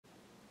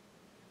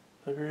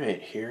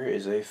Alright, here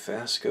is a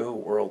FASCO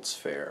World's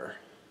Fair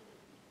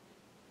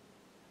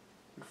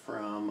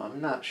from,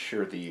 I'm not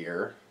sure the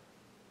year,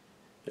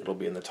 it'll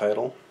be in the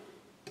title.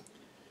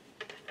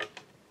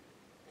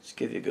 Let's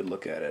give you a good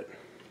look at it.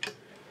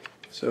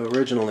 So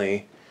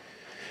originally,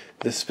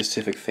 this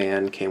specific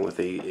fan came with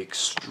a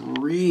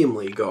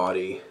extremely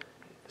gaudy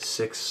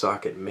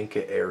 6-socket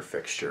Minka air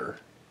fixture.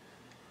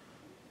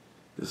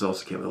 This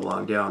also came with a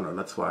long downer,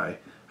 that's why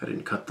I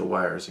didn't cut the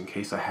wires in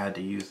case I had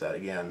to use that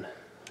again.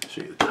 I'll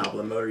show you the top of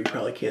the motor. You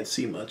probably can't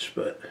see much,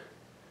 but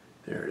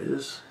there it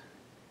is.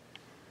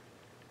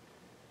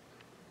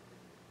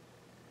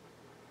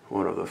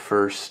 One of the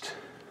first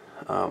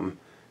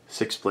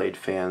 6-blade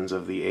fans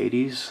of the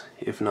 80s,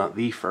 if not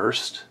the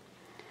first.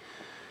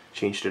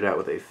 Changed it out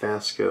with a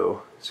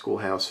FASCO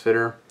schoolhouse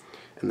fitter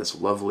and this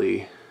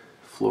lovely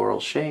floral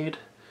shade.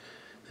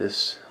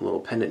 This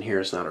little pendant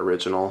here is not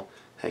original.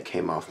 That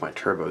came off my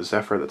Turbo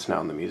Zephyr that's now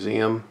in the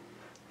museum.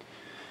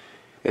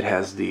 It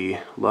has the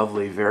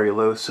lovely very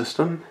low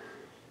system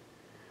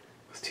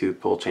with 2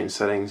 pull chain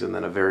settings and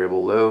then a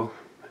variable low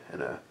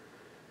and a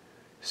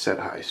set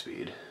high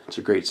speed. It's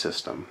a great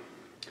system.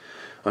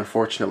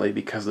 Unfortunately,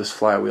 because this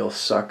flywheel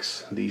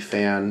sucks, the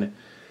fan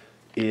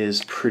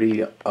is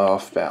pretty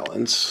off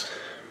balance.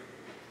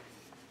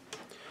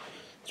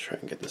 Let's try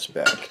and get this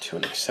back to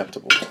an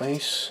acceptable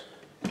place.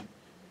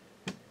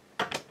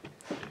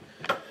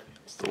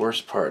 The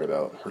worst part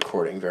about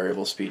recording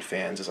variable speed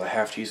fans is I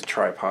have to use a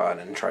tripod,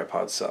 and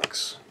tripod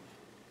sucks.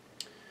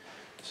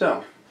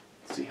 So,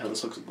 let's see how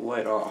this looks with the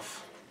light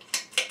off.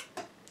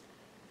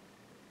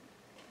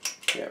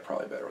 Yeah,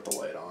 probably better with the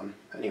light on.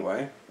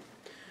 Anyway,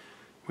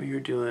 we are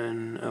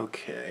doing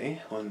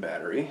okay on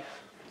battery.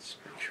 Let's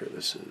make sure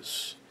this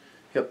is...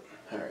 Yep,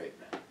 alright.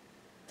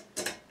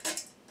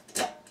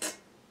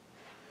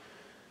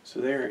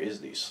 So there is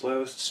the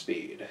slowest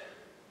speed.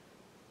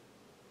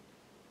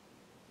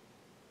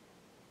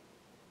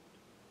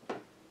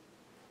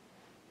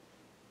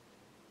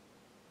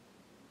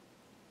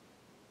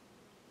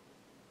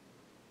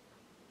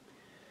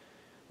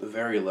 The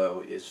very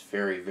low is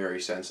very, very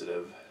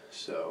sensitive,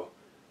 so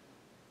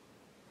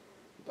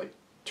like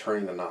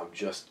turning the knob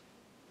just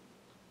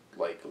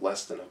like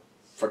less than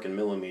a frickin'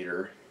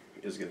 millimeter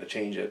is going to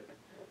change it.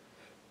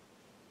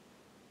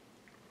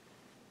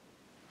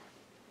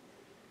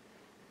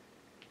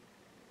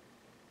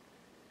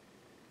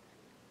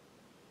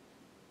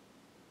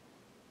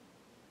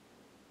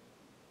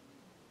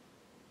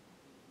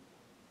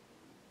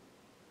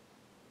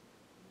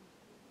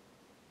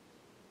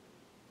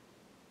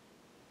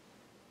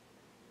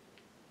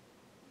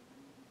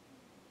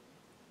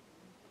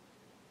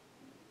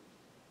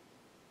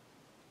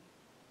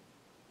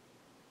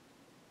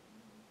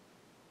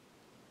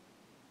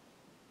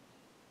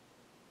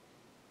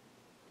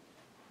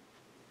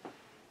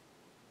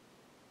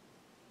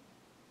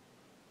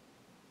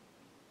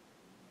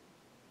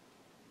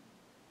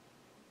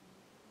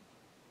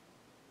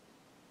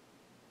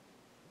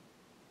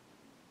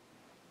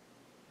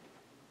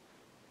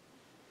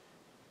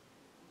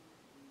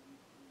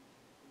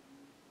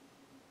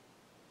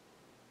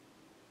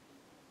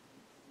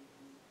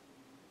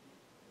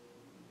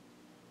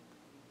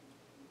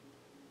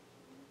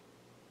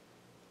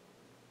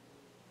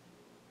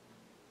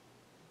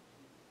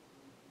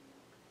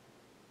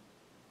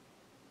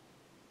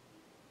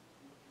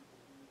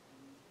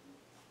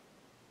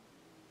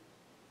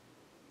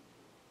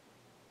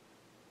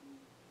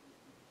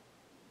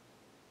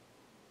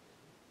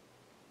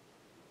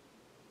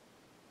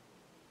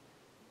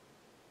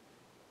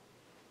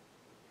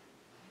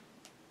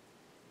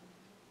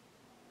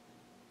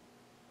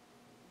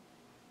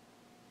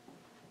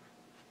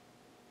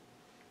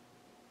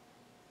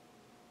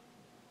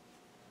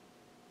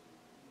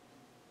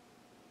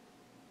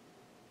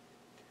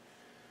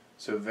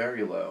 So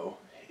very low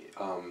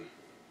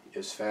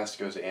is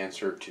FASCO's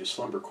answer to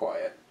Slumber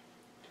Quiet,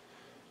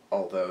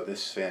 although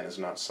this fan is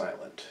not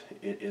silent.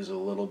 It is a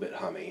little bit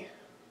hummy.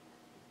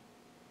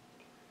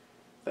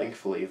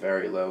 Thankfully,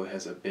 very low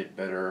has a bit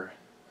better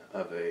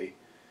of a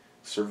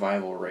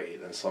survival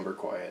rate than Slumber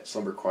Quiet.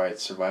 Slumber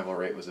Quiet's survival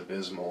rate was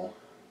abysmal.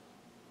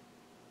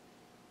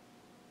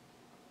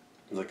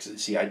 Like,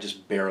 see, I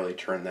just barely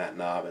turned that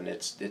knob and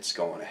it's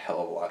going a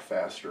hell of a lot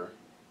faster.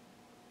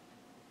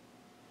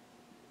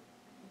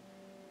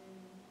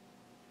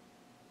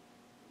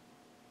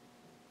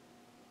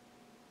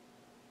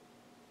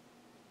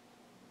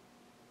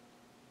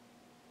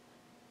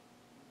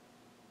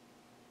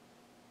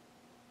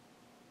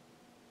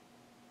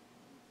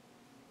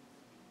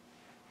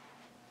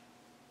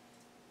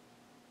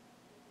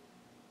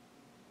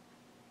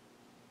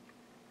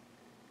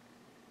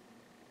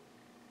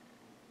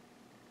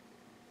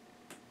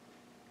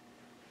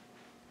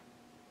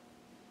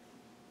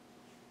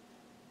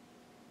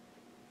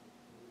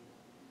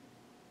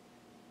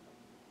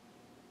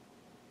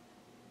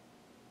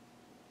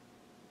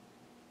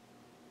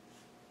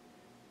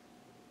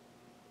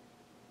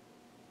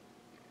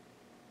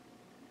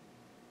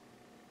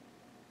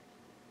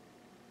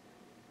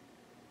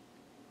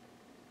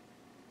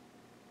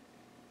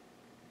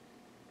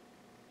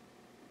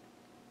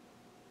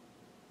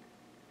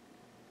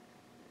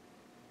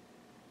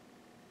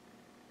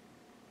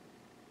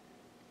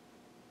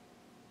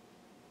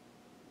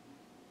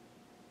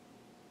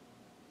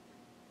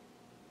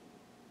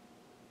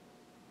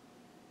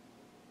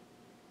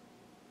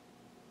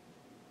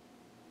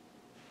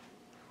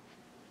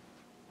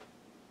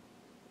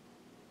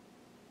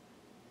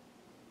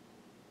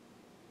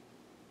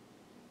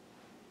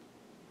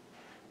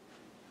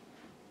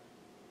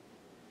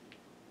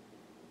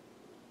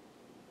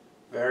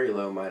 very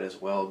low might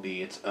as well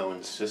be its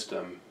own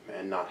system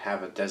and not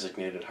have a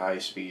designated high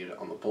speed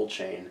on the pull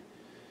chain,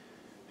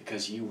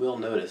 because you will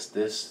notice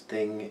this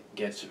thing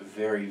gets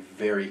very,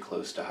 very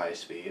close to high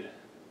speed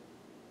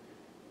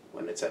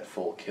when it's at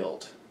full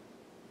tilt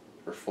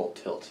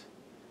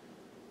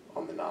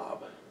on the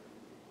knob.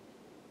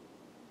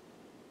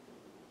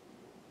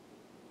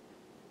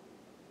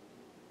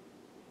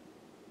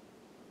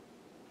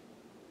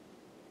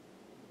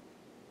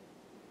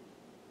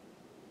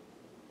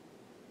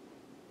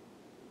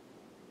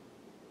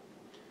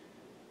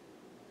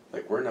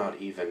 Like, we're not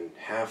even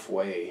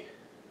halfway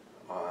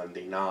on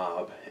the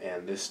knob,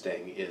 and this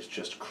thing is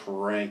just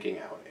cranking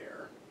out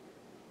air.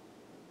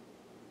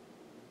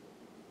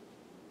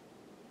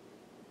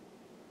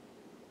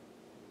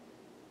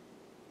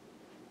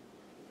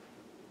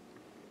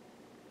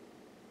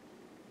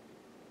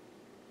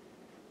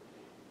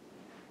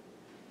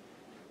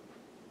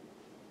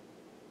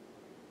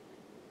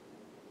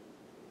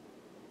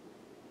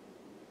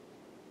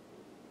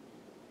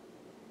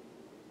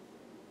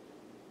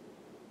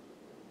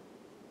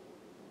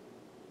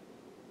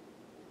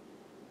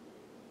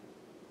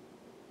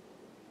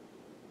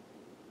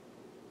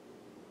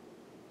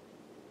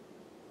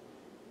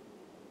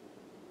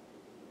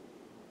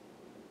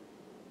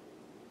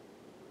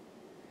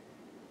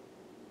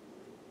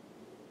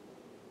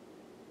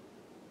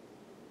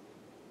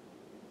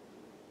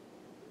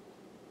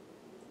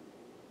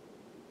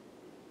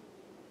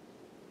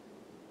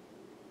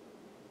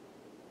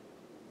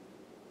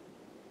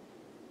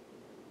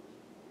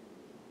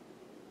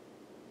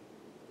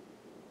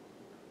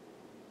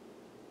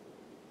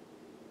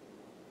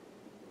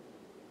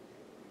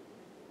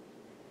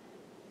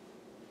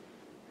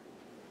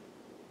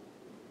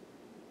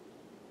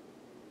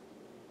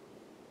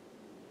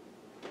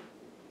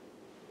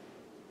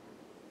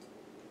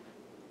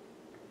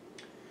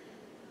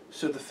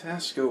 So the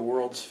FASCO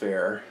World's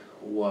Fair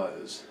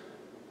was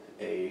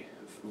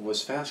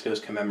FASCO's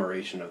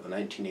commemoration of the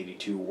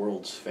 1982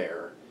 World's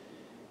Fair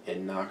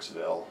in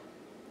Knoxville,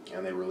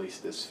 and they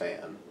released this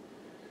fan.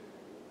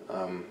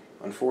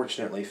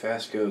 Unfortunately,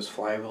 FASCO's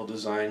flywheel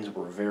designs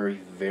were very,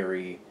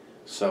 very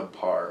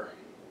subpar.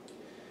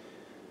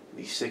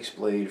 The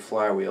 6-blade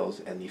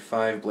flywheels and the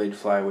 5-blade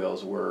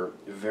flywheels were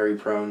very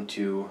prone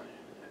to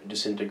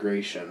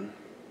disintegration.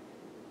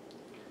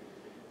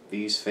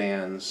 These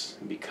fans,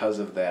 because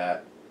of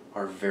that,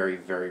 are very,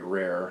 very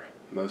rare.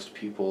 Most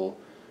people,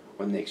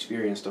 when they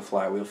experienced a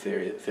flywheel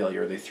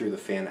failure, they threw the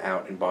fan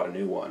out and bought a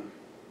new one.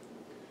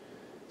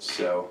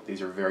 So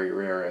these are very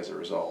rare as a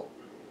result.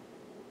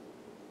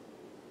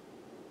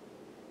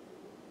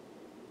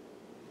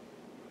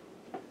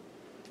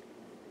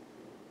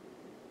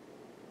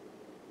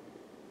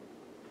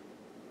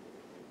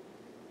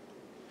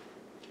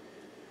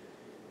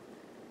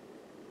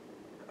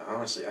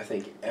 Honestly, I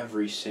think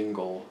every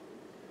single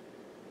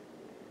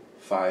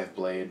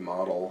 5-blade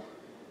model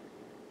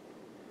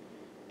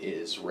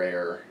is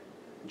rare,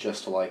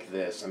 just like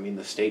this. I mean,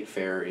 the State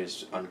Fair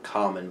is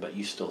uncommon, but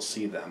you still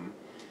see them.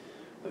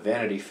 The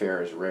Vanity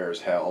Fair is rare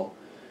as hell.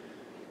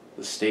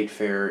 The State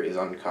Fair is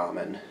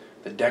uncommon.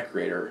 The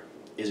Decorator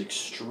is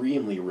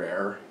extremely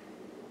rare,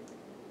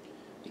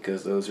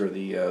 because those are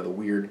the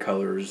weird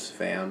colors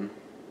fan.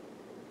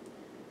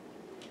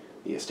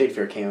 The State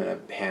Fair came in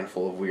a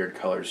handful of weird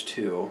colors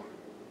too,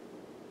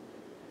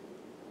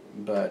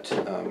 but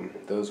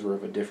those were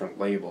of a different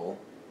label.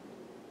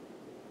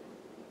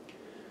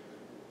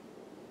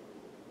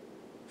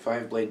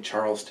 5-blade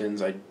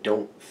Charlestons I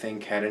don't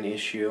think had an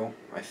issue.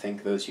 I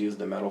think those used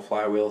the metal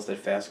flywheels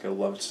that FASCO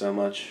loved so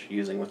much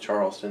using with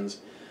Charlestons.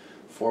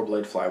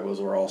 4-blade flywheels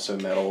were also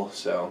metal,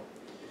 so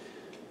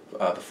the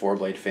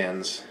 4-blade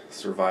fans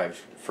survived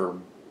for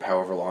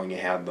however long you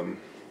had them.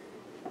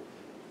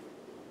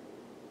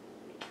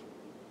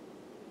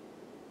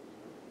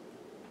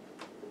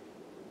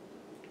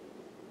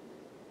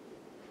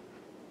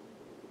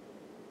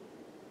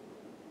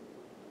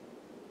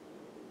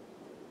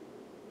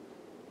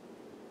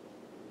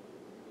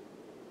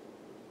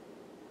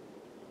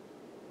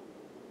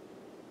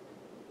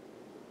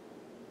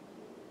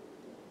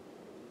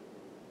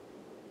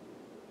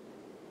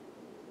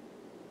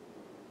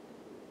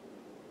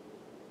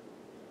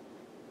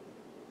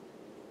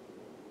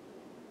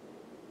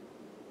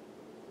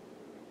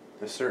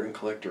 A certain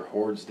collector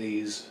hoards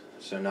these,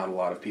 so not a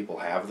lot of people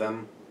have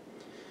them.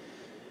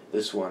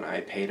 This one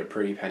I paid a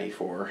pretty penny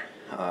for.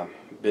 A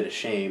bit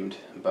ashamed,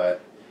 but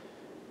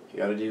you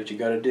gotta do what you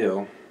gotta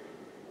do.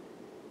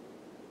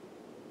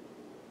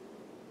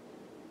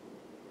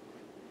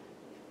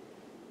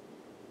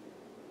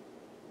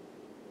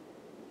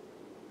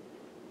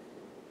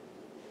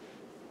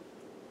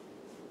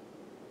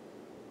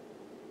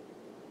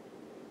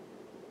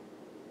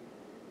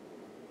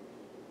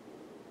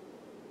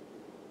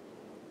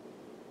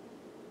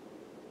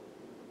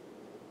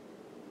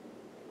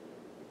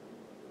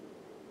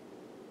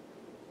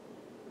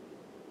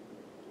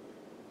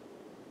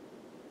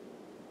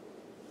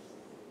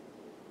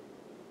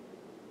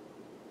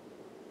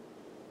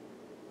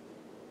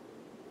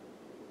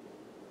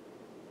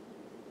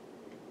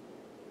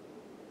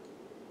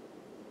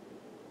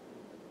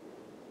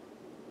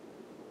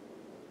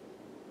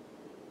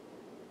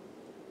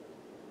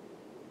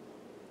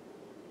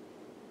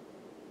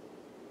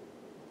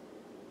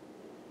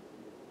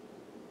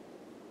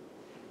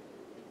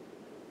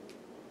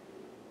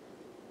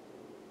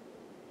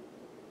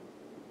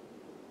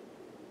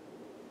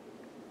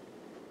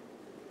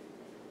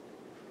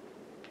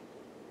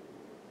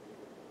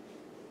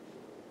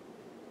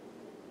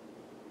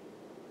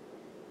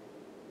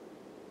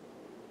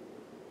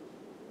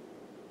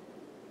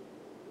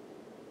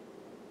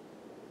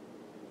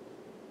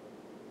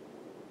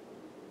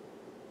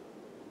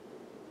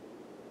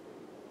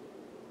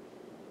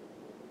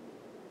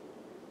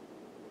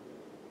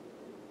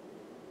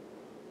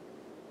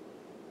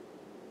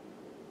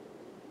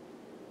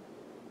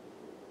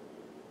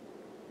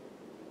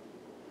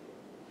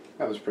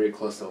 That was pretty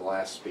close to the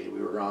last speed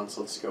we were on,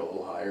 so let's go a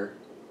little higher.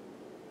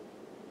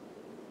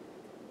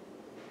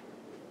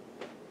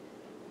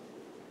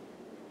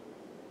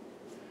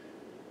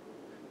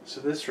 So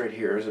this right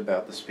here is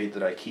about the speed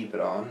that I keep it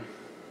on.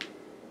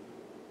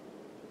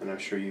 And I'm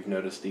sure you've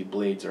noticed the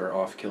blades are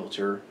off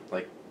kilter,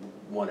 like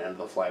one end of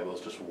the flywheel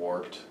is just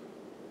warped.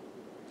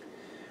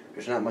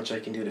 There's not much I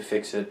can do to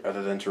fix it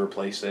other than to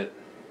replace it.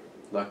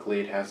 Luckily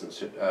it hasn't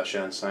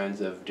shown signs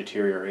of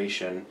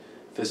deterioration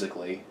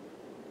physically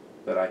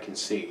that I can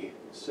see,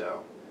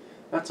 so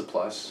that's a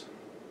plus.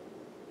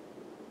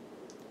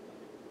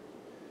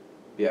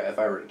 Yeah, if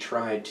I were to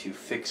try to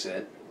fix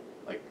it,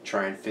 like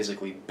try and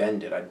physically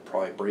bend it, I'd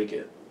probably break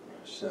it.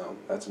 So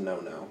that's a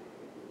no-no.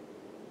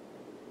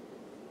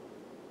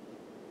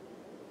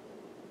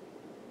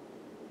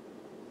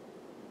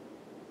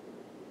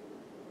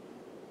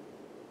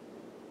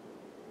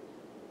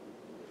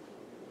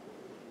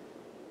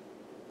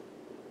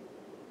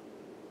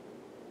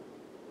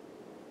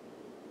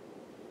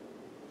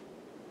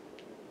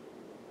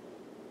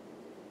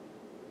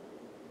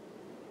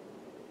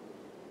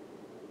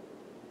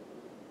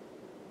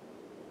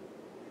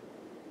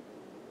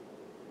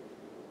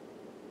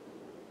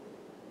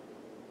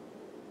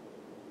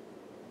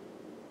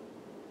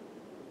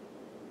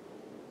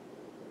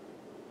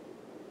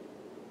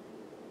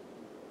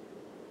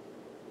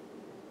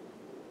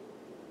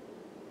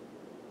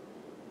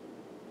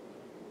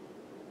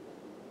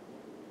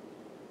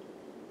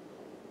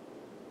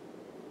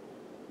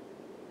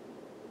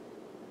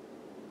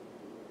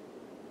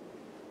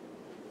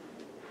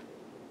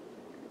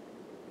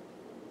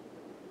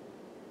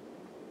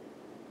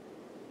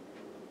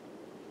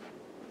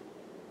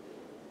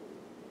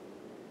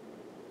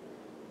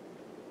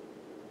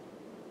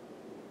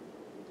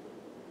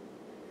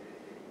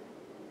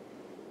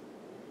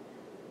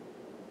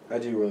 I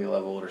do really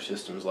love older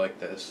systems like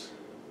this.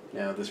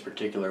 Now, this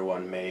particular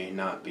one may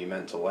not be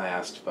meant to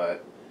last,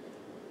 but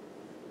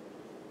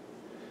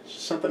there's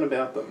just something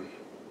about them.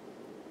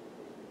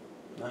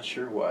 Not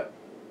sure what.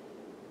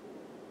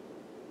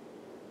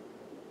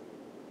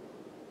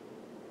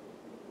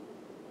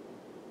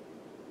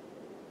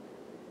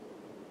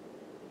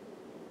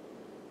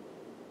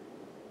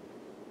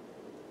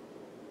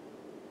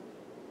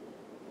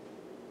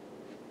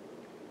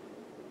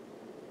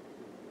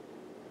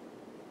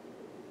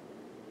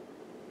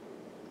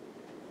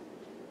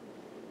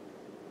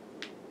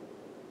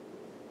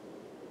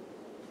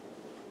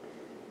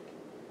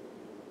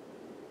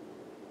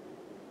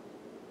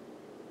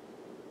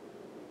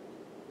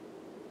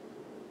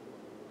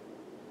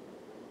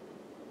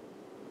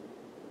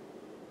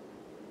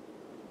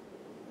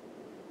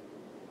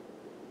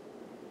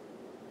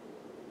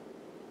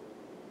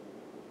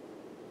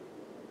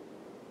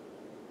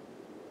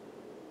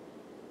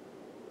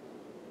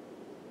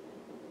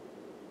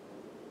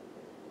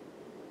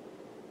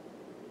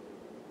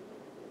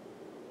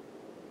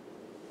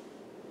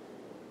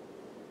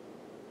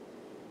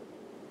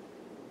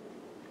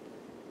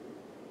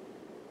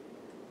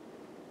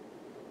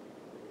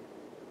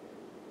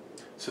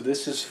 So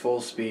this is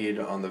full speed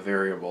on the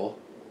variable.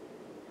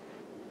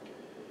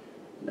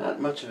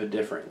 Not much of a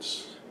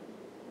difference.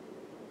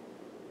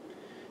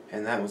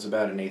 And that was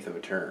about 1/8 of a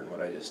turn, what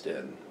I just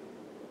did.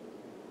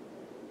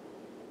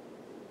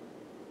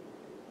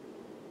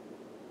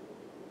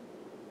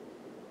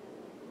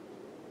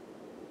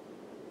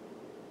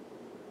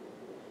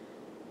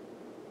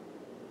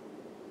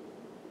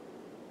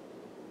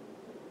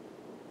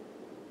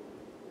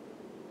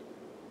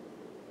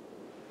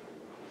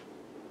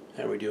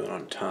 How are we doing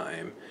on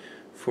time?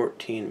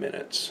 14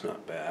 minutes,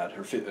 not bad,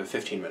 or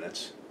 15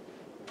 minutes.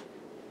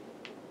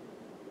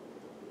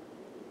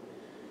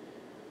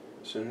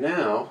 So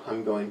now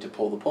I'm going to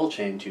pull the pull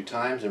chain 2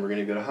 times and we're going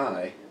to go to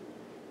high.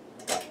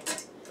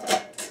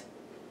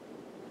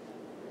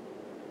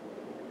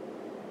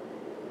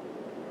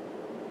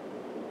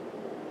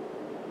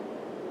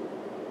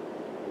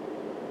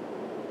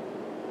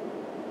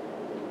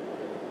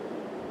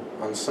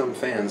 On some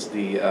fans,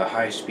 the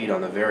high speed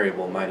on the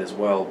variable might as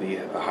well be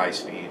a high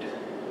speed.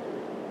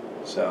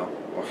 So,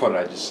 what did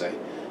I just say?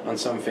 On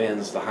some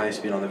fans, the high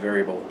speed on the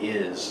variable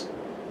is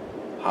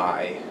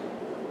high,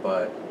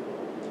 but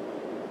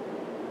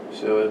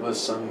so it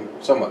was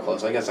somewhat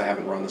close. I guess I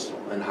haven't run this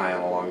in high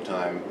in a long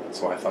time,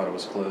 so I thought it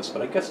was close,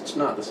 but I guess it's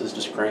not. This is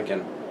just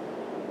cranking.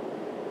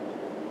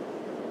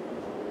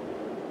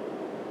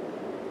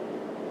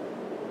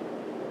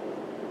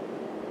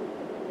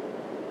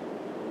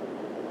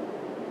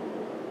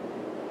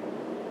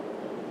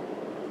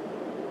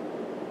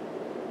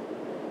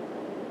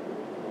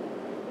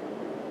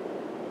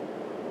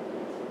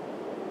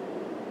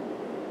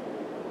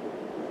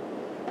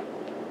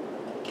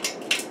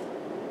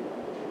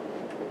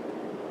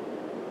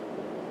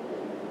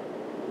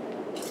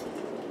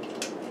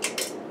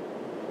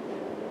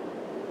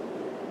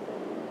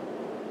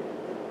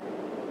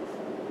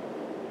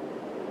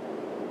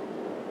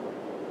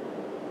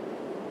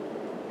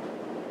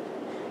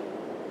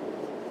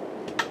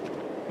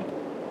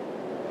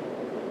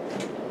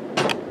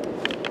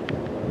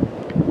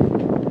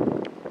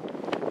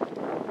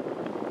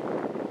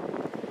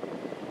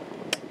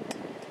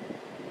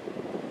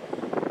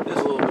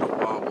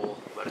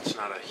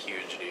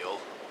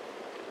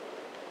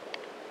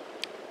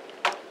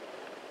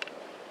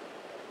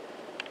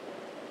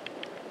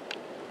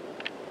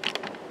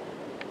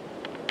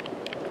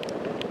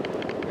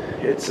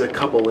 it's a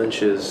couple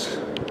inches,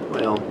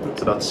 well,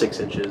 it's about 6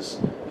 inches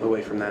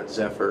away from that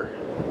Zephyr.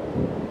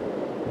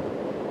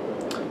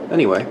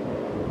 Anyway,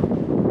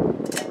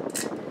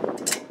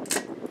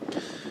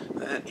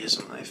 that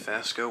is my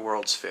FASCO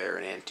World's Fair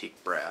in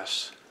antique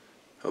brass.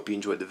 Hope you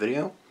enjoyed the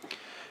video.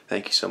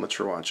 Thank you so much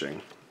for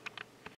watching.